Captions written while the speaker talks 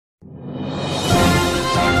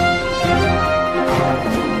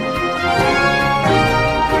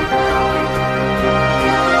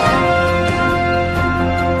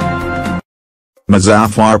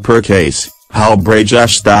Muzaffarpur case, how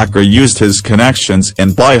Brajesh Thakur used his connections in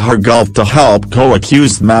Bihar govt to help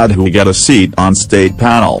co-accused Madhu get a seat on state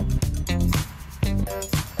panel.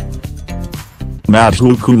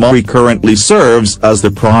 Madhu Kumari currently serves as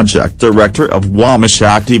the project director of Wama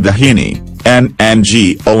Shakti Vahini, an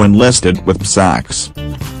NGO enlisted with Bsacs.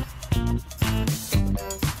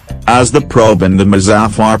 As the probe in the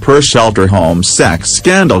Muzaffarpur shelter home sex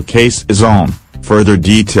scandal case is on, further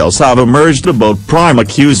details have emerged about prime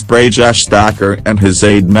accused Brajesh Thakur and his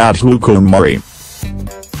aide Madhu Kumari.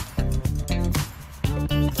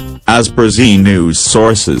 As per Z News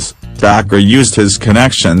sources, Thakur used his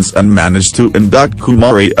connections and managed to induct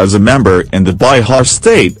Kumari as a member in the Bihar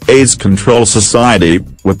State AIDS Control Society,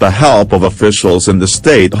 with the help of officials in the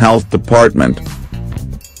State Health Department.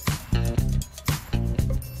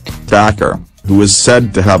 Thakur, who is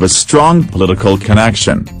said to have a strong political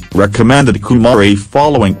connection, recommended Kumari,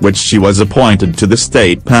 following which she was appointed to the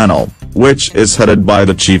state panel, which is headed by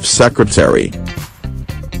the chief secretary.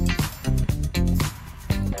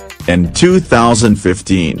 In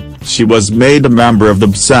 2015, she was made a member of the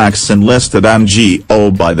Bsacs enlisted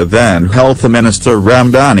NGO by the then Health Minister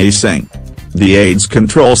Ramdhani Singh. The AIDS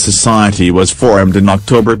Control Society was formed in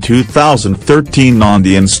October 2013 on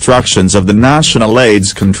the instructions of the National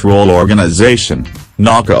AIDS Control Organization,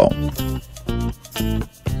 NACO.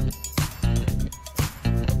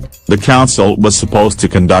 The council was supposed to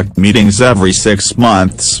conduct meetings every 6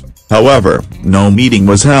 months, however, no meeting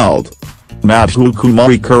was held. Madhu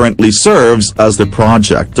Kumari currently serves as the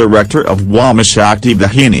project director of Wama Shakti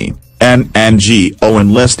Vahini, an NGO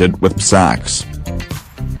enlisted with Bsacs.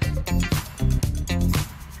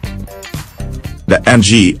 The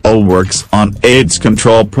NGO works on AIDS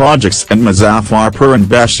control projects in Muzaffarpur and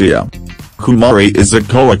Bihar. Kumari is a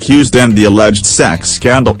co-accused in the alleged sex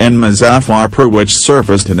scandal in Muzaffarpur, which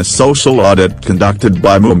surfaced in a social audit conducted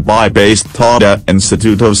by Mumbai-based Tata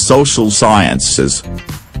Institute of Social Sciences.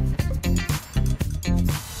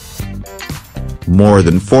 More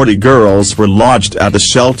than 40 girls were lodged at the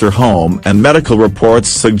shelter home, and medical reports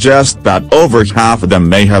suggest that over half of them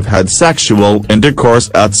may have had sexual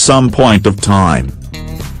intercourse at some point of time.